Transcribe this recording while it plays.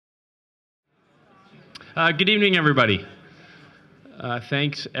Good evening, everybody.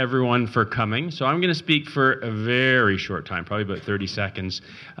 Thanks, everyone, for coming. So I'm going to speak for a very short time, probably about 30 seconds,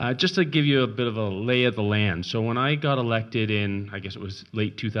 just to give you a bit of a lay of the land. So when I got elected in, I guess it was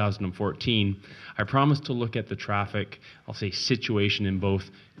late 2014, I promised to look at the traffic, I'll say, situation in both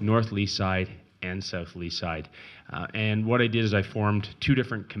North Leaside and South Leaside. And what I did is I formed two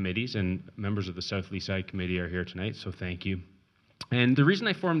different committees, and members of the South Leaside committee are here tonight, so thank you. And the reason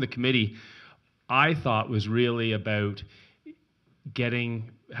I formed the committee, I thought, was really about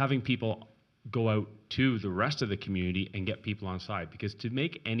having people go out to the rest of the community and get people on side, because to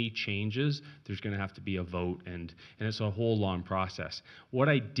make any changes, there's going to have to be a vote, and it's a whole long process. What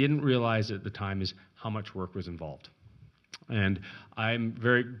I didn't realize at the time is how much work was involved. And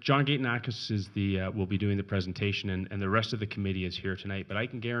Jon Burnside will be doing the presentation, and the rest of the committee is here tonight, but I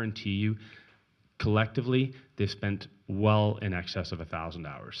can guarantee you, collectively, they've spent well in excess of 1,000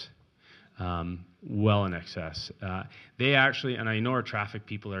 hours. Well in excess. They actually, and I know our traffic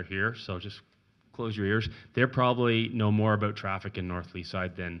people are here, so just close your ears. They probably know more about traffic in North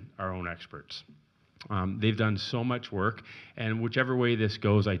Leaside than our own experts. They've done so much work, and whichever way this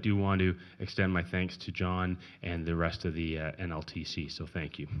goes, I do want to extend my thanks to John and the rest of the NLTC, so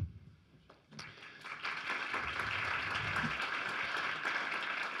thank you.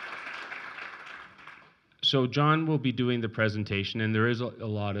 So John will be doing the presentation, and there is a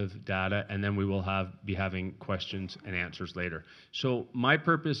lot of data, and then we will be having questions and answers later. So my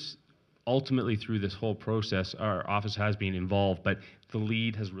purpose, ultimately through this whole process, our office has been involved, but the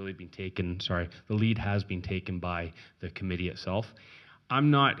lead has really been taken, the lead has been taken by the committee itself.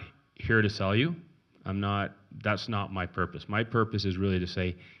 I'm not here to sell you. That's not my purpose. My purpose is really to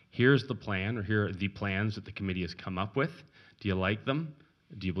say, here's the plan, or here are the plans that the committee has come up with. Do you like them?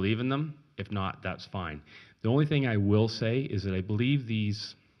 Do you believe in them? If not, that's fine. The only thing I will say is that I believe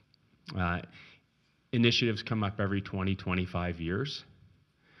these initiatives come up every 20, 25 years.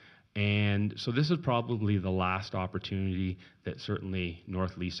 And so this is probably the last opportunity that certainly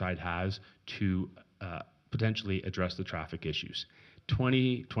North Leaside has to potentially address the traffic issues.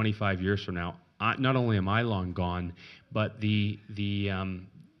 20, 25 years from now, not only am I long gone, but the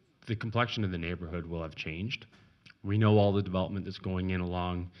complexion of the neighborhood will have changed. We know all the development that's going in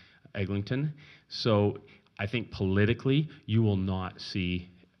along Eglinton. So I think politically, you will not see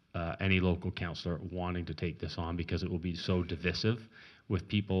any local councillor wanting to take this on, because it will be so divisive, with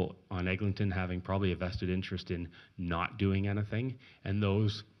people on Eglinton having probably a vested interest in not doing anything, and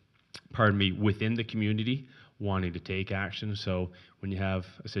those, within the community wanting to take action. So when you have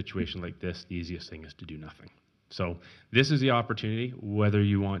a situation like this, the easiest thing is to do nothing. So this is the opportunity. Whether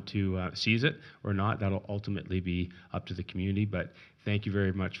you want to seize it or not, that'll ultimately be up to the community. But thank you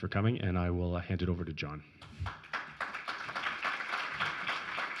very much for coming, and I will hand it over to John.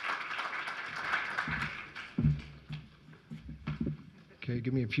 Okay,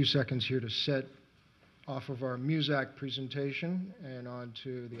 give me a few seconds here to set off of our MUSAC presentation and on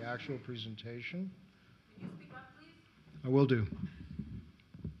to the actual presentation. Can you speak up, please? I will do.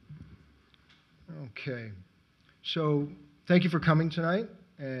 Okay. So thank you for coming tonight,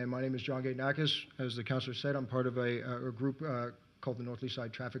 and my name is Jon Burnside. As the councillor said, I'm part of a group called the North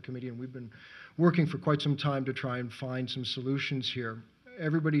Leaside Traffic Committee, and we've been working for quite some time to try and find some solutions here.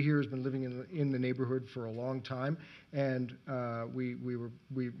 Everybody here has been living in the neighborhood for a long time, and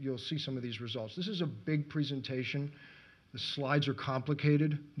you'll see some of these results. This is a big presentation. The slides are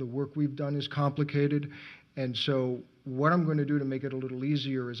complicated. The work we've done is complicated. And so what I'm going to do to make it a little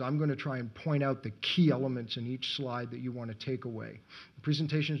easier is I'm going to try and point out the key elements in each slide that you want to take away. The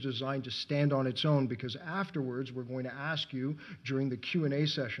presentation is designed to stand on its own, because afterwards we're going to ask you during the Q&A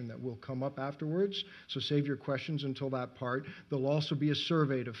session that will come up afterwards. So save your questions until that part. There'll also be a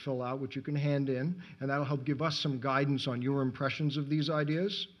survey to fill out, which you can hand in, and that'll help give us some guidance on your impressions of these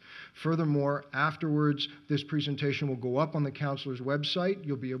ideas. Furthermore, afterwards, this presentation will go up on the councillor's website.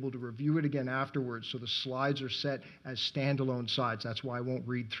 You'll be able to review it again afterwards. So the slides are set as standalone slides. That's why I won't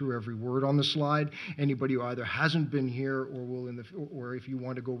read through every word on the slide. Anybody who either hasn't been here or if you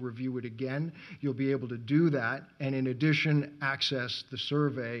want to go review it again, you'll be able to do that. And in addition, access the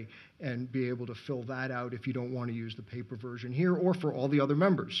survey and be able to fill that out if you don't want to use the paper version here, or for all the other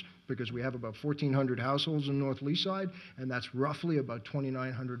members, because we have about 1,400 households in North Leaside, and that's roughly about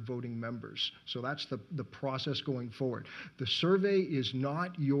 2,900 voting members. So that's the process going forward. The survey is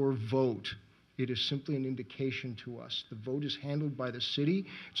not your vote. It is simply an indication to us. The vote is handled by the city.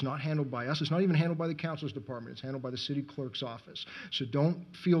 It's not handled by us. It's not even handled by the council's department. It's handled by the city clerk's office. So don't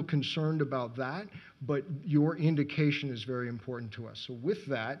feel concerned about that, but your indication is very important to us. So with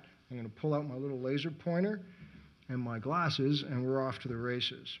that, I'm going to pull out my little laser pointer and my glasses, and we're off to the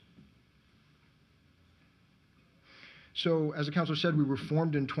races. So, as the councillor said, we were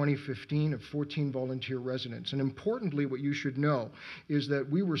formed in 2015 of 14 volunteer residents. And importantly, what you should know is that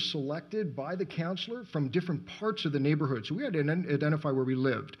we were selected by the councillor from different parts of the neighborhood. So we had to identify where we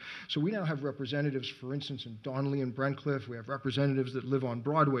lived. So we now have representatives, for instance, in Donnelly and Brentcliffe. We have representatives that live on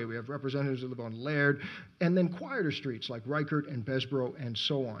Broadway. We have representatives that live on Laird. And then quieter streets like Reichert and Besborough and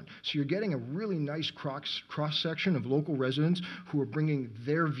so on. So you're getting a really nice cross-section of local residents who are bringing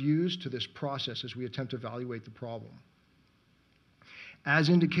their views to this process as we attempt to evaluate the problem. As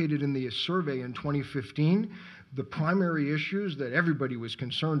indicated in the survey in 2015, the primary issues that everybody was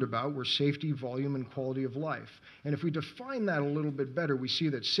concerned about were safety, volume, and quality of life. And if we define that a little bit better, we see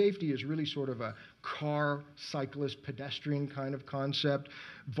that safety is really sort of a car, cyclist, pedestrian kind of concept.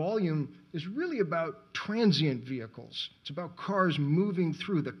 Volume is really about transient vehicles. It's about cars moving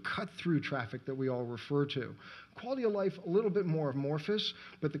through the cut-through traffic that we all refer to. Quality of life, a little bit more amorphous,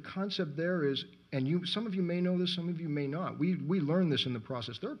 but the concept there is, and some of you may know this, some of you may not. We learned this in the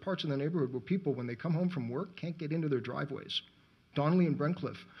process. There are parts of the neighborhood where people, when they come home from work, can't get into their driveways. Donnelly and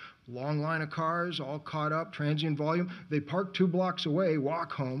Brentcliffe, long line of cars, all caught up, transient volume. They park 2 blocks away,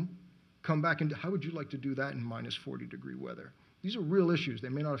 walk home, come back into, how would you like to do that in minus 40-degree weather? These are real issues. They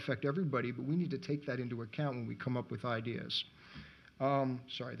may not affect everybody, but we need to take that into account when we come up with ideas.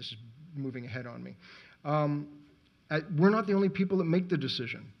 Sorry, this is moving ahead on me. We're not the only people that make the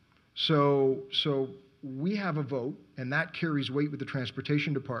decision. So we have a vote, and that carries weight with the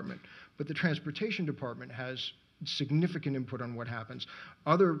Transportation Department. But the Transportation Department has significant input on what happens.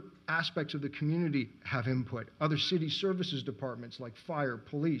 Other aspects of the community have input. Other city services departments like fire,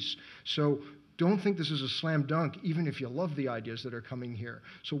 police. So don't think this is a slam dunk, even if you love the ideas that are coming here.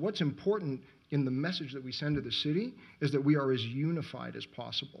 So what's important in the message that we send to the city is that we are as unified as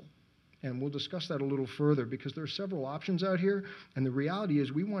possible. And we'll discuss that a little further because there are several options out here. And the reality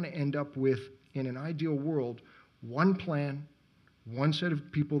is we want to end up with, in an ideal world, one plan, one set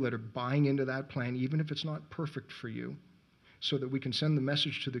of people that are buying into that plan, even if it's not perfect for you, so that we can send the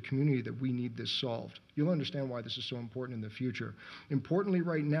message to the community that we need this solved. You'll understand why this is so important in the future. Importantly,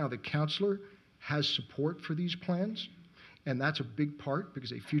 right now, the councillor has support for these plans, and that's a big part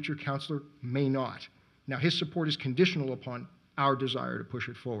because a future councillor may not. Now, his support is conditional upon our desire to push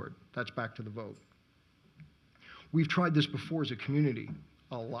it forward. That's back to the vote. We've tried this before as a community,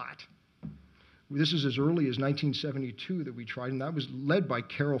 a lot. This is as early as 1972 that we tried, and that was led by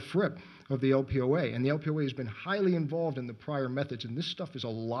Carol Fripp of the LPOA. And the LPOA has been highly involved in the prior methods, and this stuff is a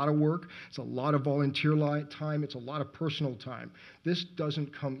lot of work. It's a lot of volunteer time. It's a lot of personal time. This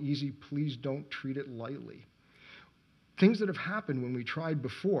doesn't come easy. Please don't treat it lightly. Things that have happened when we tried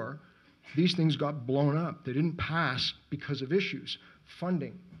before, these things got blown up. They didn't pass because of issues.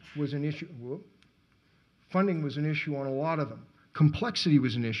 Funding was an issue. Funding was an issue on a lot of them. Complexity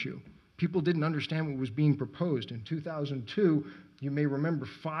was an issue. People didn't understand what was being proposed. In 2002, you may remember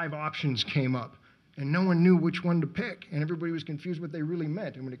 5 options came up, and no one knew which one to pick, and everybody was confused what they really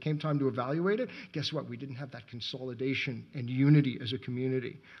meant. And when it came time to evaluate it, guess what? We didn't have that consolidation and unity as a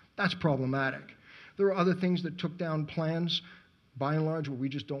community. That's problematic. There are other things that took down plans, by and large, where we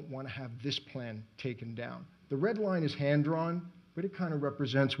just don't want to have this plan taken down. The red line is hand-drawn, but it kind of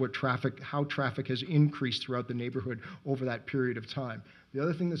represents how traffic has increased throughout the neighborhood over that period of time. The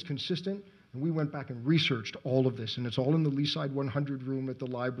other thing that's consistent, and we went back and researched all of this, and it's all in the Leaside 100 room at the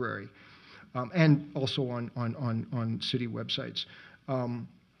library, and also on city websites.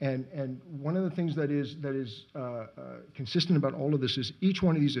 And one of the things that is consistent about all of this is each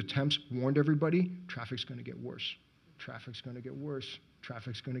one of these attempts warned everybody, traffic's going to get worse. Traffic's going to get worse.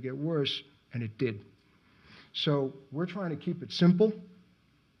 Traffic's going to get worse, and it did. So we're trying to keep it simple,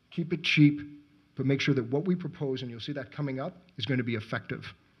 keep it cheap, but make sure that what we propose, and you'll see that coming up, is going to be effective.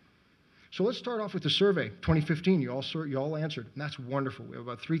 So let's start off with the survey. 2015, you all answered, and that's wonderful. We have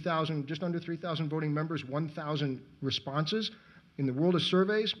about 3,000, just under 3,000 voting members, 1,000 responses. In the world of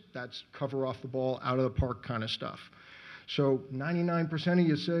surveys, that's cover off the ball, out of the park kind of stuff. So 99% of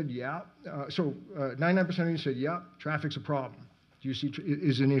you said, yeah. 99% of you said, yeah, traffic's a problem. Do you see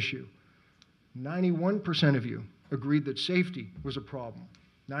is an issue? 91% of you agreed that safety was a problem.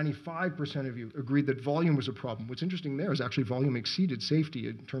 95% of you agreed that volume was a problem. What's interesting there is actually volume exceeded safety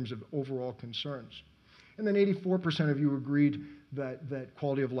in terms of overall concerns. And then 84% of you agreed that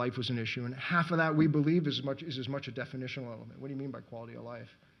quality of life was an issue. And half of that, we believe, is as much a definitional element. What do you mean by quality of life?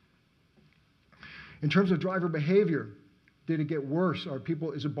 In terms of driver behavior, did it get worse?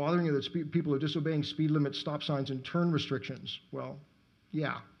 Is it bothering you that people are disobeying speed limits, stop signs, and turn restrictions? Well,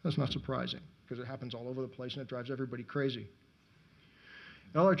 yeah, that's not surprising because it happens all over the place and it drives everybody crazy.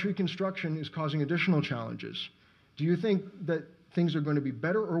 LR tree construction is causing additional challenges. Do you think that things are going to be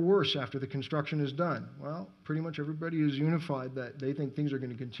better or worse after the construction is done? Well, pretty much everybody is unified that they think things are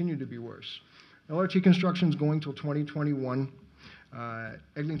going to continue to be worse. LRT construction is going till 2021.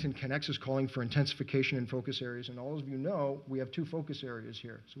 Eglinton Connects is calling for intensification in focus areas, and all of you know we have 2 focus areas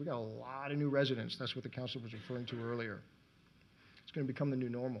here. So we got a lot of new residents. That's what the council was referring to earlier. It's going to become the new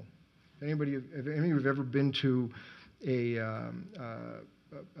normal. If any of you have ever been to a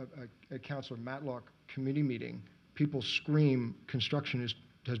Councillor Matlock committee meeting, people scream construction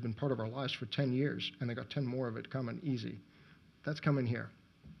has been part of our lives for 10 years, and they got 10 more of it coming easy. That's coming here.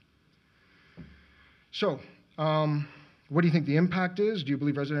 So, what do you think the impact is? Do you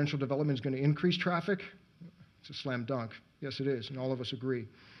believe residential development is going to increase traffic? It's a slam dunk. Yes, it is, and all of us agree.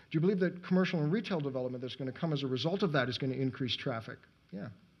 Do you believe that commercial and retail development that's going to come as a result of that is going to increase traffic? Yeah.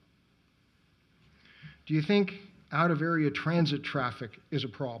 Do you think out-of-area transit traffic is a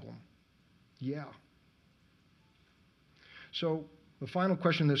problem? Yeah. So the final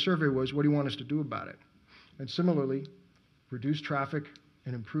question in the survey was, what do you want us to do about it? And similarly, reduce traffic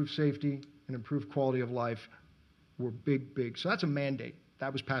and improve safety and improve quality of life were big. So that's a mandate.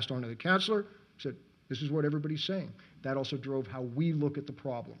 That was passed on to the councillor. Said, this is what everybody's saying. That also drove how we look at the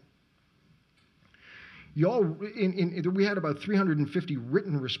problem. We had about 350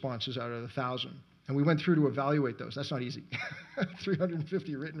 written responses out of the 1,000. And we went through to evaluate those. That's not easy.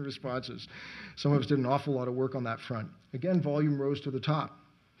 350 written responses. Some of us did an awful lot of work on that front. Again, volume rose to the top.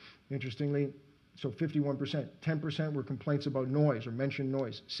 Interestingly, so 51%, 10% were complaints about noise or mentioned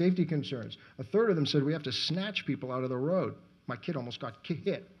noise. Safety concerns. A third of them said we have to snatch people out of the road. My kid almost got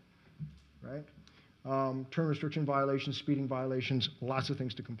hit, right? Turn restriction violations, speeding violations, lots of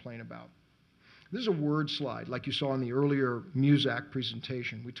things to complain about. This is a word slide, like you saw in the earlier MUSAC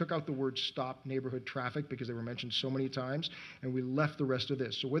presentation. We took out the word stop neighborhood traffic because they were mentioned so many times, and we left the rest of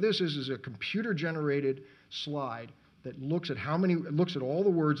this. So what this is a computer-generated slide that looks at all the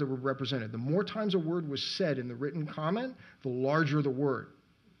words that were represented. The more times a word was said in the written comment, the larger the word.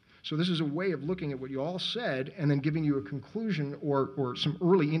 So this is a way of looking at what you all said and then giving you a conclusion or some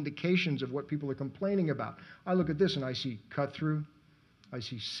early indications of what people are complaining about. I look at this and I see cut through, I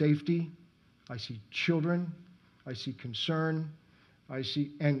see safety, I see children, I see concern,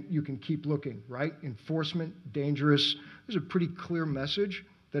 and you can keep looking, right? Enforcement, dangerous. There's a pretty clear message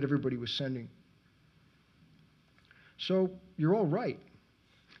that everybody was sending. So you're all right.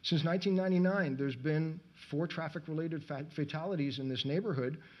 Since 1999, there's been 4 traffic-related fatalities in this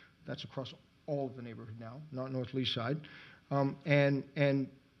neighborhood. That's across all of the neighborhood now, not North Leaside. And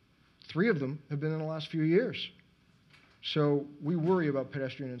 3 of them have been in the last few years. So we worry about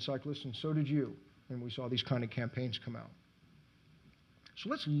pedestrian and cyclists, and so did you, when we saw these kind of campaigns come out. So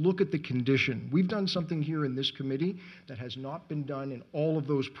let's look at the condition. We've done something here in this committee that has not been done in all of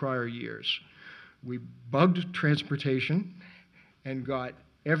those prior years. We bugged transportation and got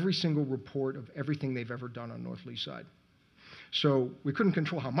every single report of everything they've ever done on North Leaside. So we couldn't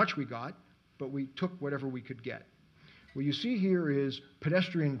control how much we got, but we took whatever we could get. What you see here is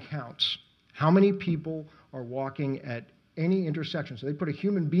pedestrian counts. How many people are walking at any intersection? So they put a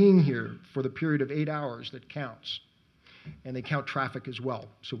human being here for the period of 8 hours that counts. And they count traffic as well.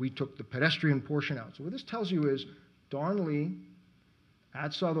 So we took the pedestrian portion out. So what this tells you is Don Lee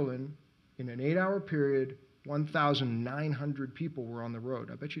at Sutherland, in an 8-hour period, 1,900 people were on the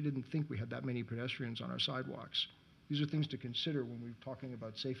road. I bet you didn't think we had that many pedestrians on our sidewalks. These are things to consider when we're talking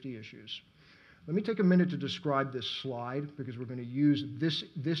about safety issues. Let me take a minute to describe this slide because we're going to use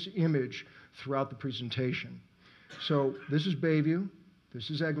this image throughout the presentation. So this is Bayview, this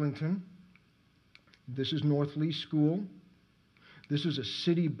is Eglinton, this is North Lee School, this is a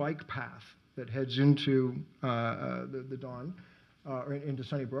city bike path that heads into the Don, or into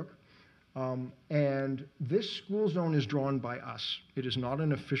Sunnybrook. And this school zone is drawn by us. It is not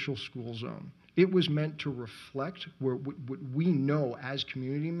an official school zone. It was meant to reflect what we know as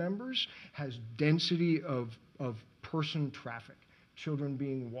community members has density of person traffic. Children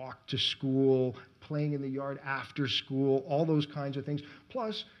being walked to school, playing in the yard after school, all those kinds of things.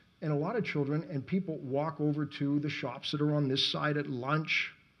 Plus, and a lot of children and people walk over to the shops that are on this side at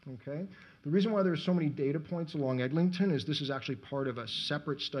lunch, okay? The reason why there's so many data points along Eglinton is this is actually part of a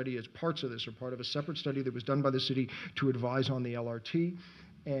separate study, as parts of this are part of a separate study that was done by the city to advise on the LRT.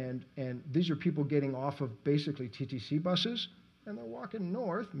 And these are people getting off of basically TTC buses, and they're walking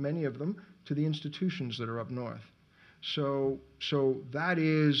north, many of them, to the institutions that are up north. So that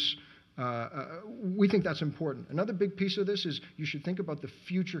is, we think that's important. Another big piece of this is you should think about the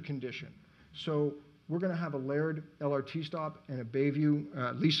future condition. So we're going to have a Laird LRT stop and a Bayview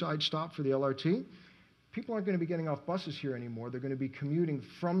Leaside stop for the LRT. people aren't going to be getting off buses here anymore. They're going to be commuting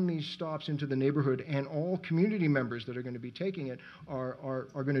from these stops into the neighborhood, and all community members that are going to be taking it are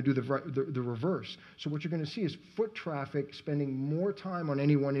going to do the reverse. So what you're going to see is foot traffic spending more time on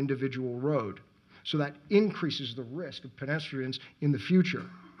any one individual road. So that increases the risk of pedestrians in the future.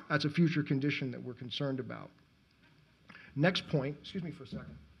 That's a future condition that we're concerned about. Next point, excuse me for a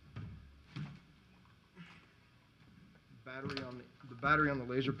second. The battery on the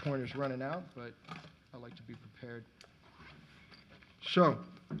laser pointer is running out, but I like to be prepared. So,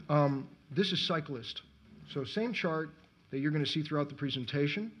 this is cyclist. So same chart that you're going to see throughout the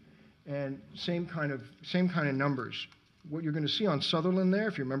presentation, and same kind of numbers. What you're going to see on Sutherland there,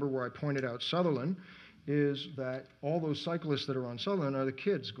 if you remember where I pointed out Sutherland, is that all those cyclists that are on Sutherland are the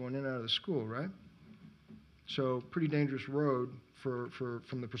kids going in and out of the school, right? So pretty dangerous road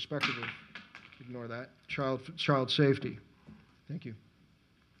from the perspective of, ignore that, child safety. Thank you.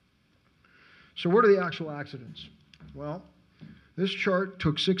 So what are the actual accidents? Well, this chart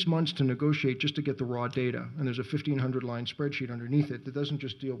took 6 months to negotiate just to get the raw data, and there's a 1,500-line spreadsheet underneath it that doesn't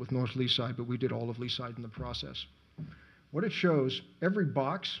just deal with North Leaside, but we did all of Leaside in the process. What it shows, every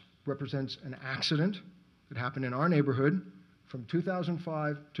box represents an accident that happened in our neighborhood from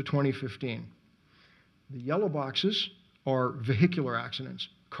 2005 to 2015. The yellow boxes are vehicular accidents,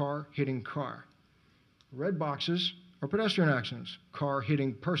 car hitting car. Red boxes are pedestrian accidents, car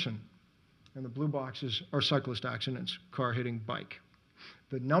hitting person. And the blue boxes are cyclist accidents, car hitting bike.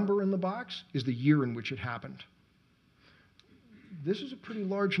 The number in the box is the year in which it happened. This is a pretty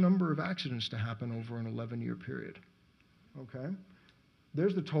large number of accidents to happen over an 11-year period. Okay?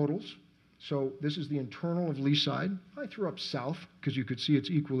 There's the totals. So this is the internal of Leaside. I threw up south because you could see it's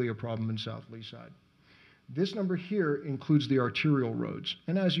equally a problem in South Leaside. This number here includes the arterial roads.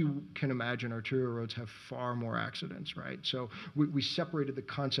 And as you can imagine, arterial roads have far more accidents, right? So we separated the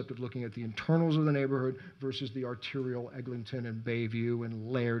concept of looking at the internals of the neighborhood versus the arterial. Eglinton and Bayview and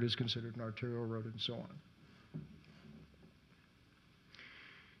Laird is considered an arterial road and so on.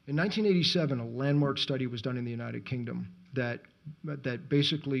 In 1987, a landmark study was done in the United Kingdom that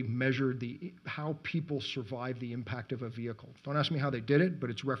basically measured how people survive the impact of a vehicle. Don't ask me how they did it, but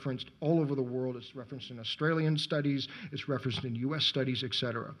it's referenced all over the world. It's referenced in Australian studies, it's referenced in US studies,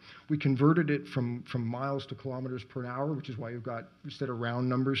 etc. We converted it from miles to kilometers per hour, which is why you've got, instead of round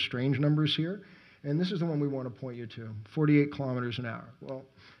numbers, strange numbers here. And this is the one we want to point you to, 48 kilometers an hour. Well,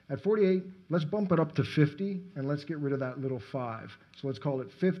 at 48, let's bump it up to 50, and let's get rid of that little 5. So let's call it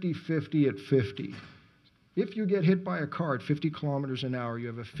 50-50 at 50. If you get hit by a car at 50 kilometers an hour, you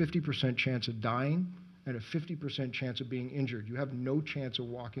have a 50% chance of dying and a 50% chance of being injured. You have no chance of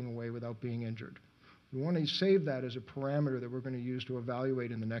walking away without being injured. We want to save that as a parameter that we're going to use to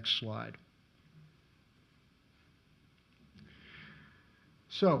evaluate in the next slide.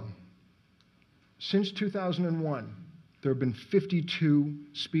 So, since 2001, there have been 52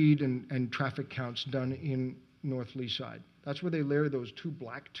 speed and traffic counts done in North Leaside. That's where they layer those 2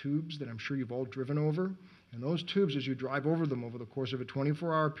 black tubes that I'm sure you've all driven over. And those tubes, as you drive over them over the course of a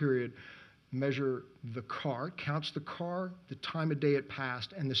 24-hour period, measure the car, counts the car, the time of day it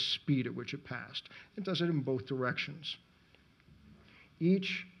passed, and the speed at which it passed. It does it in both directions.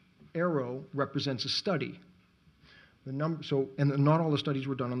 Each arrow represents a study. And not all the studies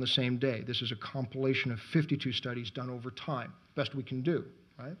were done on the same day. This is a compilation of 52 studies done over time, best we can do,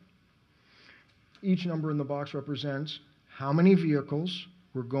 right? Each number in the box represents how many vehicles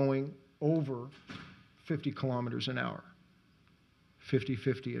were going over 50 kilometers an hour,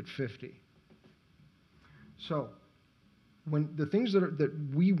 50-50 at 50. So when the things that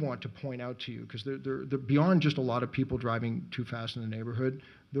we want to point out to you, because they're beyond just a lot of people driving too fast in the neighborhood,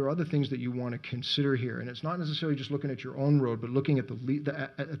 there are other things that you want to consider here. And it's not necessarily just looking at your own road, but looking at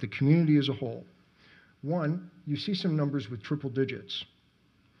the community as a whole. One, you see some numbers with triple digits.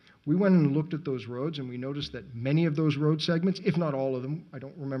 We went and looked at those roads, and we noticed that many of those road segments, if not all of them, I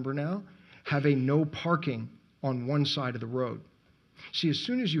don't remember now, have a no parking on one side of the road. See, as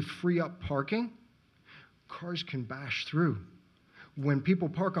soon as you free up parking, cars can bash through. When people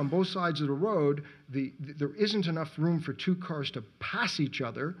park on both sides of the road, there isn't enough room for 2 cars to pass each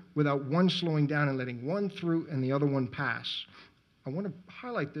other without one slowing down and letting one through and the other one pass. I want to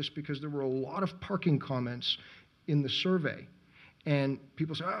highlight this because there were a lot of parking comments in the survey. And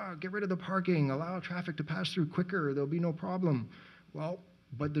people say, get rid of the parking, allow traffic to pass through quicker, there'll be no problem. Well,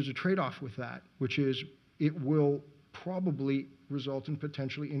 but there's a trade-off with that, which is it will probably result in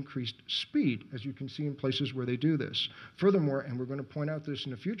potentially increased speed, as you can see in places where they do this. Furthermore, and we're going to point out this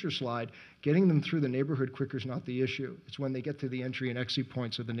in a future slide, getting them through the neighborhood quicker is not the issue. It's when they get to the entry and exit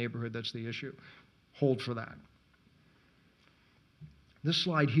points of the neighborhood that's the issue. Hold for that. This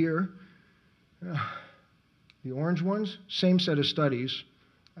slide here, The orange ones, same set of studies.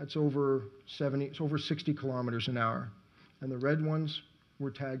 That's over 70, it's over 60 kilometers an hour. And the red ones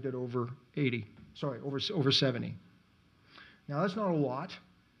were tagged at over 80, sorry, over 70. Now that's not a lot,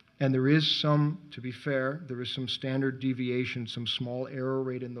 and there is some, to be fair, there is some standard deviation, some small error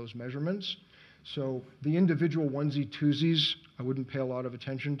rate in those measurements. So the individual onesie twosies, I wouldn't pay a lot of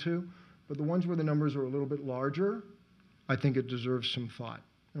attention to, but the ones where the numbers are a little bit larger, I think it deserves some thought.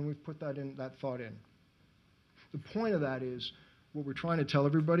 And we've put that thought in. The point of that is, what we're trying to tell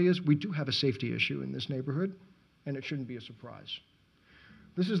everybody is we do have a safety issue in this neighborhood, and it shouldn't be a surprise.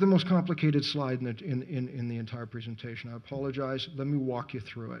 This is the most complicated slide in the entire presentation. I apologize. Let me walk you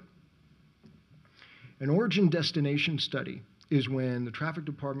through it. An origin-destination study is when the traffic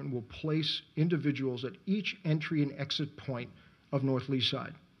department will place individuals at each entry and exit point of North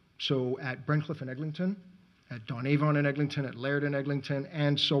Leaside. So at Brentcliffe and Eglinton, at Don Avon and Eglinton, at Laird and Eglinton,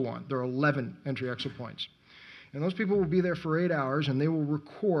 and so on. There are 11 entry-exit points. And those people will be there for 8 hours, and they will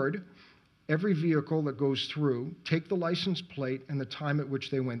record every vehicle that goes through, take the license plate, and the time at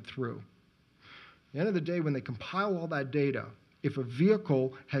which they went through. At the end of the day, when they compile all that data, if a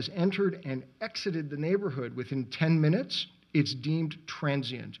vehicle has entered and exited the neighborhood within 10 minutes, it's deemed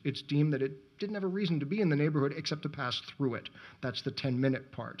transient. It's deemed that it didn't have a reason to be in the neighborhood except to pass through it. That's the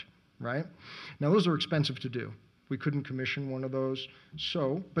 10-minute part, right? Now, those are expensive to do. We couldn't commission one of those.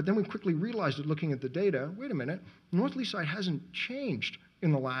 But then we quickly realized that looking at the data, wait a minute, North Leaside hasn't changed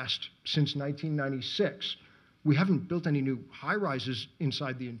since 1996. We haven't built any new high-rises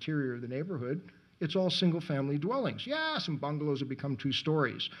inside the interior of the neighborhood. It's all single-family dwellings. Yeah, some bungalows have become 2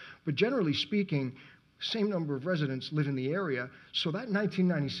 stories. But generally speaking, same number of residents live in the area, so that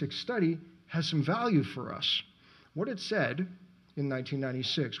 1996 study has some value for us. What it said in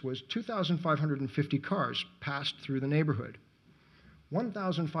 1996 was 2,550 cars passed through the neighborhood.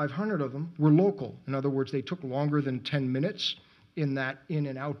 1,500 of them were local. In other words, they took longer than 10 minutes in that in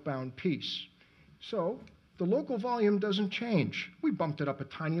and outbound piece. So the local volume doesn't change. We bumped it up a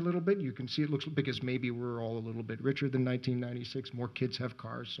tiny little bit. You can see it looks, because maybe we're all a little bit richer than 1996, more kids have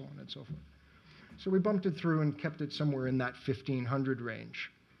cars, so on and so forth. So we bumped it through and kept it somewhere in that 1,500 range.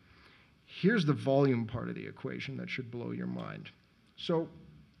 Here's the volume part of the equation that should blow your mind. So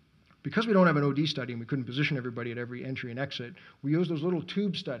because we don't have an OD study and we couldn't position everybody at every entry and exit, we used those little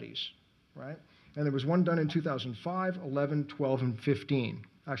tube studies, right? And there was one done in 2005, 11, 12, and 15.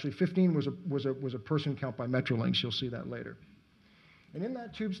 Actually, 15 was a person count by Metrolinx. You'll see that later. And in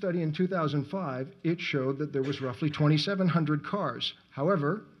that tube study in 2005, it showed that there was roughly 2,700 cars.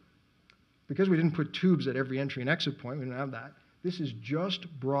 However, because we didn't put tubes at every entry and exit point, we didn't have that, this is just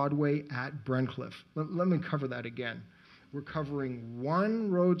Broadway at Brentcliffe. Let me cover that again. We're covering one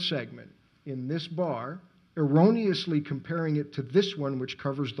road segment in this bar, erroneously comparing it to this one, which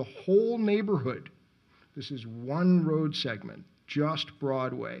covers the whole neighborhood. This is one road segment, just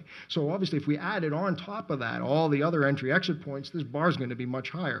Broadway. So obviously, if we added on top of that all the other entry-exit points, this bar is going to be much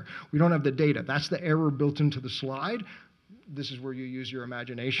higher. We don't have the data. That's the error built into the slide. This is where you use your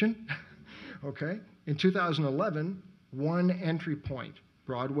imagination. Okay? In 2011, one entry point,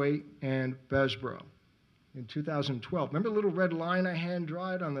 Broadway and Besborough. In 2012, remember the little red line I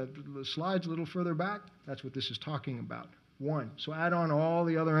hand-dried on the slides a little further back? That's what this is talking about. One. So add on all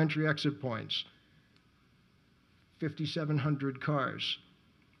the other entry-exit points. 5,700 cars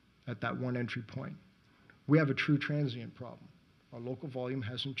at that one entry point. We have a true transient problem. Our local volume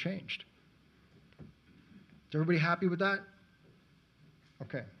hasn't changed. Is everybody happy with that?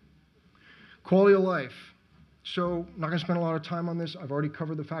 Okay. Quality of life. So I'm not going to spend a lot of time on this. I've already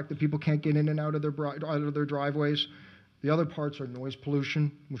covered the fact that people can't get in and out of their driveways. The other parts are noise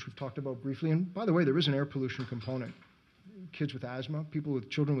pollution, which we've talked about briefly. And by the way, there is an air pollution component. Kids with asthma,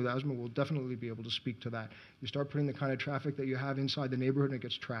 children with asthma will definitely be able to speak to that. You start putting the kind of traffic that you have inside the neighborhood and it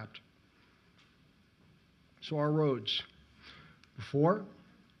gets trapped. So our roads. Before,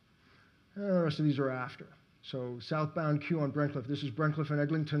 and the rest of these are after. So southbound queue on Brentcliffe. This is Brentcliffe and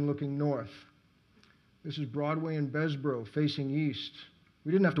Eglinton looking north. This is Broadway and Besborough facing east.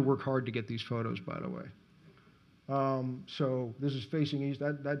 We didn't have to work hard to get these photos, by the way. So this is facing east.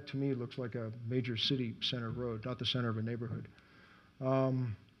 That to me looks like a major city center road, not the center of a neighborhood. A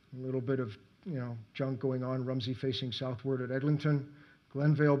little bit of junk going on. Rumsey facing southward at Eglinton.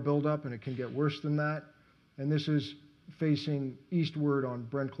 Glenvale buildup, and it can get worse than that. And this is facing eastward on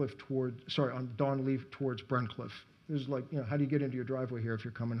on Donleaf towards Brentcliffe. This is like, how do you get into your driveway here if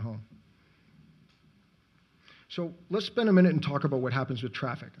you're coming home? So let's spend a minute and talk about what happens with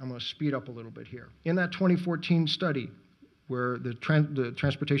traffic. I'm going to speed up a little bit here. In that 2014 study, where the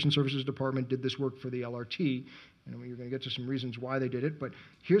Transportation Services Department did this work for the LRT. And you're going to get to some reasons why they did it, but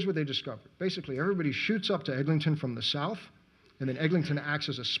here's what they discovered. Basically, everybody shoots up to Eglinton from the south, and then Eglinton acts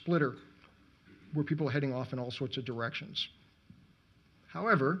as a splitter where people are heading off in all sorts of directions.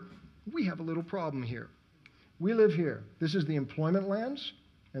 However, we have a little problem here. We live here. This is the employment lands,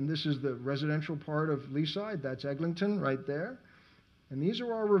 and this is the residential part of Leaside. That's Eglinton right there. And these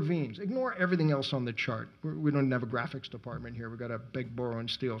are our ravines. Ignore everything else on the chart. We don't have a graphics department here. We've got to beg, borrow, and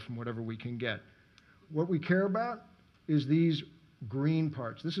steal from whatever we can get. What we care about is these green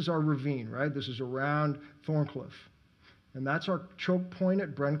parts. This is our ravine, right? This is around Thorncliffe. And that's our choke point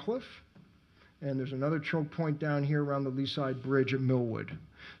at Brentcliffe. And there's another choke point down here around the Leaside Bridge at Millwood.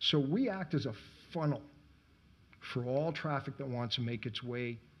 So we act as a funnel for all traffic that wants to make its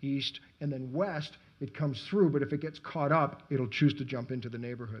way east. And then west, it comes through, but if it gets caught up, it'll choose to jump into the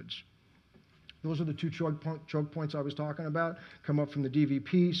neighborhoods. Those are the two choke points I was talking about. Come up from the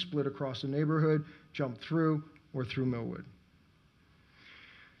DVP, split across the neighborhood, jump through, or through Millwood.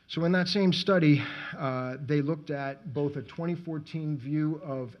 So in that same study, they looked at both a 2014 view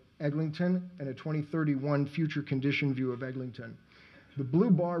of Eglinton and a 2031 future condition view of Eglinton. The blue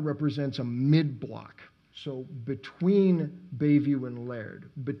bar represents a mid-block. So between Bayview and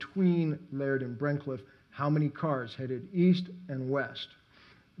Laird, between Laird and Brentcliffe, how many cars headed east and west?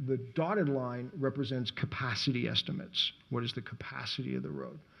 The dotted line represents capacity estimates. What is the capacity of the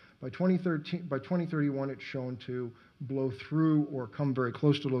road? By 2031, it's shown to blow through or come very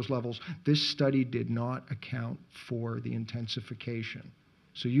close to those levels. This study did not account for the intensification.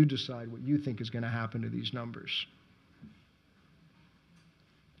 So you decide what you think is going to happen to these numbers.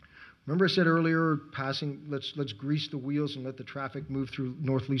 Remember I said earlier, let's grease the wheels and let the traffic move through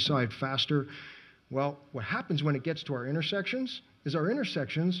North Leaside faster? Well, what happens when it gets to our intersections is our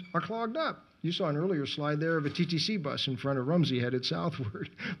intersections are clogged up. You saw an earlier slide there of a TTC bus in front of Rumsey headed southward,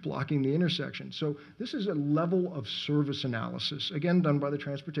 blocking the intersection. So this is a level of service analysis, again done by the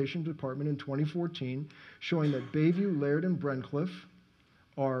Transportation Department in 2014, showing that Bayview, Laird, and Brentcliffe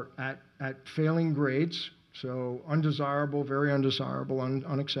are at failing grades. So undesirable, very undesirable,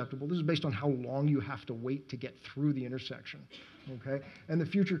 unacceptable. This is based on how long you have to wait to get through the intersection, okay? And the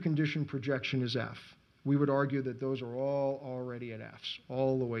future condition projection is F. We would argue that those are all already at Fs,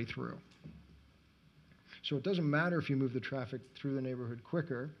 all the way through. So it doesn't matter if you move the traffic through the neighborhood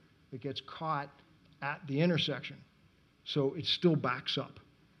quicker, it gets caught at the intersection. So it still backs up.